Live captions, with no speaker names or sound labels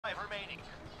remaining.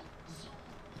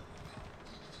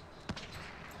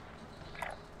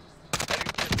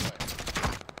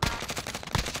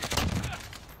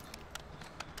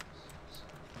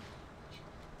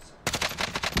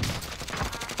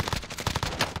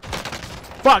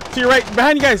 Fuck, to your right,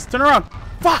 behind you guys, turn around.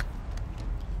 Fuck!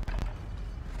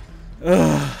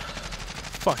 Ugh.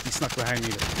 Fuck, he snuck behind me,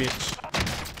 that bitch.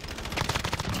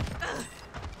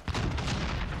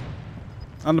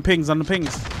 On the pings, on the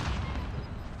pings.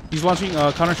 He's launching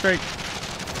Counter-Strike.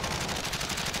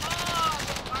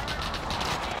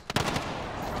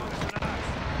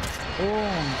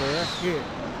 Boom, direct hit.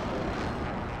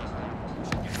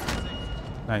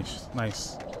 Nice,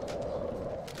 nice.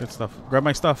 Good stuff. Grab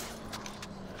my stuff.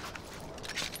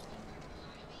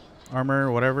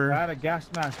 Armor, whatever. I had a gas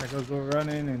mask. I could go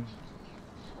running and.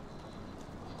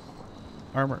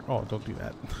 Armor. Oh, don't do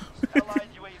that. Allied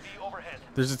UAV overhead.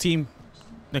 There's a team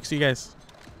next to you guys.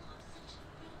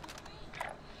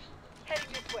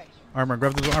 Heading this way. Armor.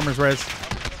 Grab the armor's res.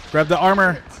 Grab the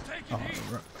armor. Oh,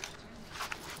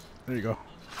 there you go.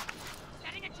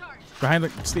 Setting a charge. Behind the.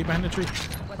 Stay behind the tree.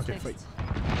 What's Okay, next? fight.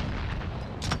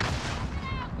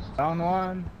 Down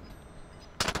one.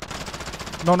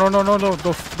 No, no, no, no, no.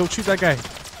 Don't shoot that guy.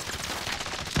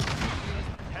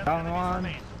 Down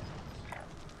one.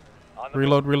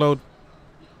 Reload, reload.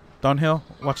 Downhill.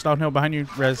 Watch downhill behind you.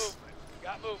 Res.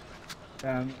 Got moved.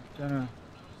 Damn, gonna.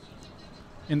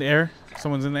 In the air.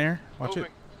 Someone's in the air. Watch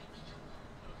it.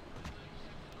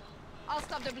 I'll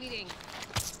stop the bleeding.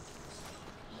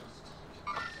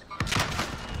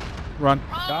 Run.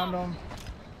 Down them.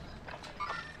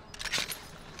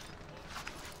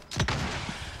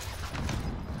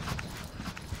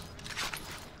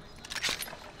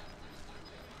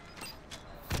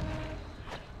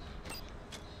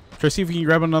 Try to see if you can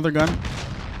grab another gun.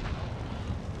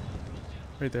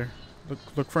 Right there.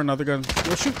 Look for another gun.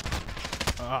 Go shoot.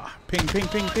 Ah, ping, ping,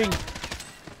 ping, ping.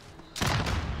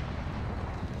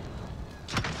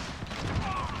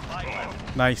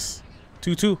 Nice.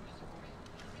 2-2.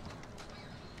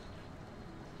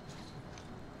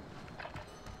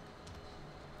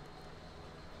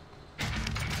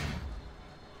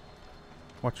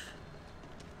 Watch.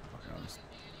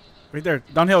 Right there.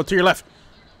 Downhill to your left.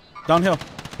 Downhill.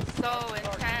 So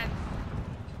intense.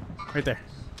 Right there.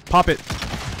 Pop it.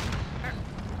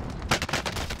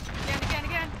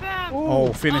 Again. Bam.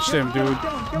 Oh, finished him, dude.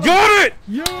 Got it!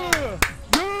 Yeah!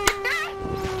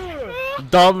 Yeah!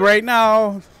 Dub right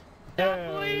now.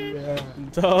 Yeah! Yeah!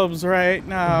 Dubs right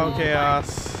now,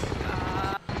 Chaos.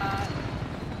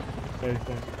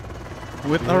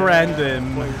 With a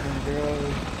random. Boys and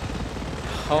girls.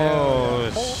 Oh,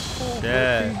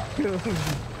 shit.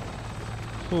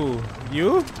 Who?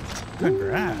 You?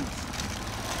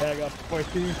 Congrats. Yeah, I got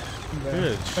 14.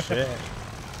 Good shit.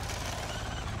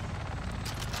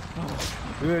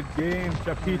 Good game,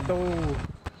 Chapito.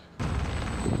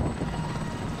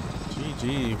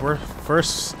 GG. We're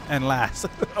first and last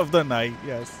of the night.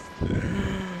 Yes.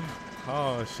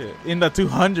 Oh, shit. In the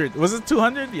 200. Was it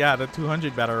 200? Yeah, the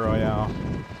 200 Battle Royale.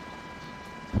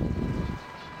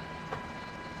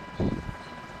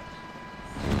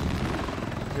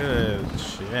 Good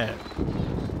shit.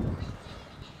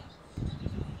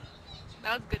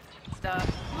 That was good stuff.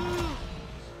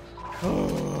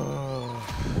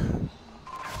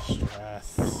 Stress.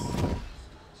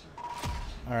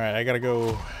 Alright, I gotta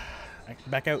go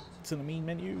back out to the main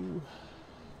menu.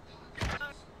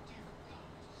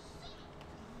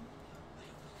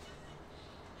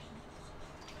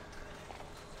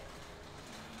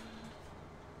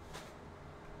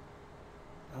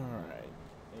 Alright.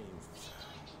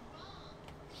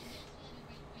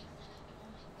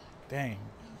 Dang.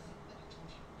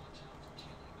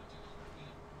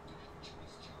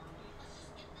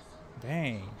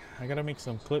 Dang. I gotta make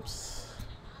some clips.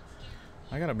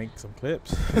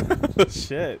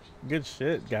 Shit. Good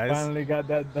shit, guys. Finally got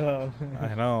that dub.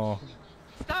 I know.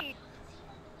 Stop.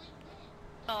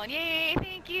 Oh, yay,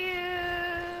 thank you.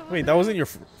 Wait, that wasn't your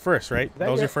first, right? That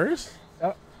was your first?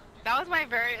 That was my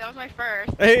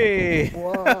first. Hey!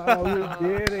 Wow, we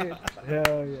did it.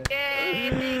 Hell yeah. Yay,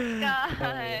 thank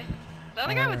God. The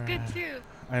other guy was good too.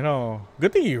 I know.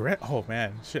 Good thing you read. Oh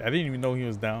man, shit! I didn't even know he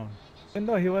was down. Even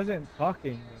though he wasn't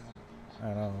talking. I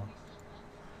know.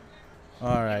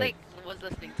 All right. He like was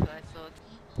listening to us, so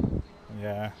it's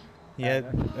Yeah. He had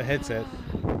a headset.